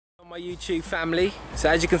My YouTube family, so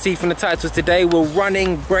as you can see from the titles today, we're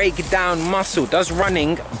running break down muscle. Does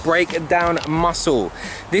running break down muscle?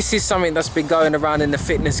 This is something that's been going around in the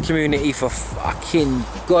fitness community for fucking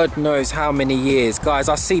God knows how many years. Guys,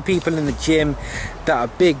 I see people in the gym that are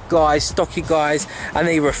big guys, stocky guys, and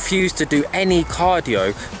they refuse to do any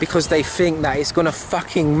cardio because they think that it's gonna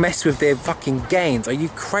fucking mess with their fucking gains. Are you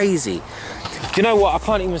crazy? Do you know what? I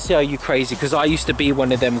can't even say are you crazy, because I used to be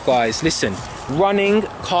one of them guys. Listen, running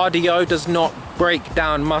cardio does not break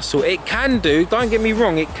down muscle. It can do, don't get me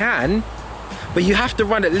wrong, it can, but you have to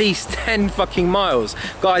run at least 10 fucking miles.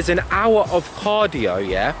 Guys, an hour of cardio,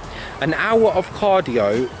 yeah? An hour of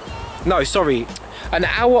cardio, no, sorry, an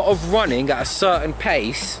hour of running at a certain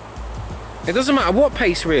pace, it doesn't matter what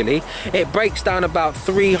pace really, it breaks down about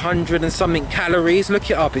 300 and something calories.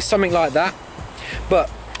 Look it up, it's something like that. But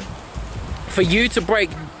for you to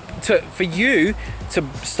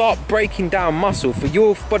start breaking down muscle, for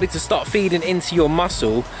your body to start feeding into your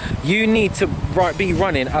muscle, you need to be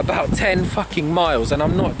running about 10 fucking miles. And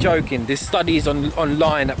I'm not joking, there's studies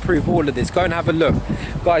online that prove all of this. Go and have a look.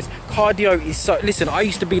 Guys, cardio is so, listen, I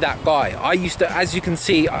used to be that guy. I used to, as you can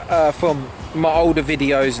see from my older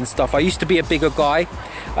videos and stuff, I used to be a bigger guy.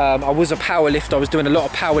 I was a power lifter, I was doing a lot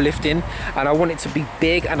of powerlifting, and I wanted to be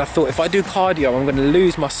big, and I thought if I do cardio I'm going to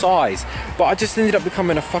lose my size. But I just ended up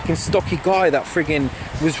becoming a fucking stocky guy that friggin'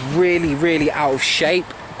 was really out of shape,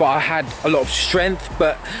 but I had a lot of strength.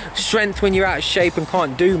 But strength when you're out of shape and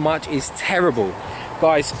can't do much is terrible.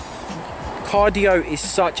 Guys, cardio is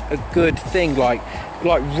such a good thing. Like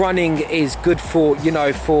running is good for, you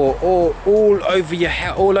know, for all over your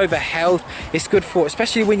all over health. It's good for,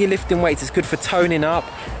 especially when you're lifting weights, it's good for toning up,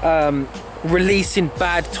 releasing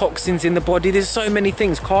bad toxins in the body. There's so many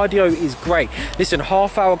things. Cardio is great. Listen,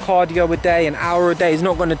 half-hour cardio a day, an hour a day is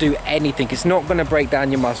not going to do anything. It's not going to break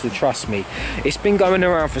down your muscle, trust me. It's been going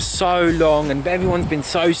around for so long, and everyone's been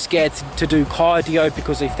so scared to do cardio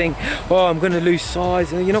because they think, oh, I'm going to lose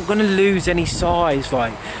size. And you're not going to lose any size.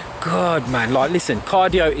 Like, God, man, like, listen,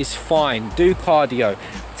 cardio is fine. Do cardio.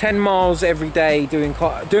 10 miles every day, doing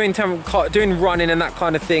running and that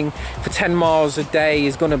kind of thing for 10 miles a day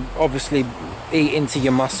is going to obviously eat into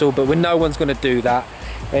your muscle, but when no one's going to do that,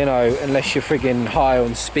 you know, unless you're friggin' high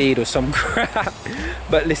on speed or some crap.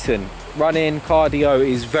 But listen, running, cardio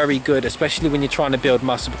is very good, especially when you're trying to build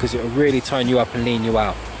muscle, because it will really tone you up and lean you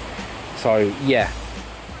out. So yeah,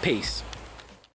 peace.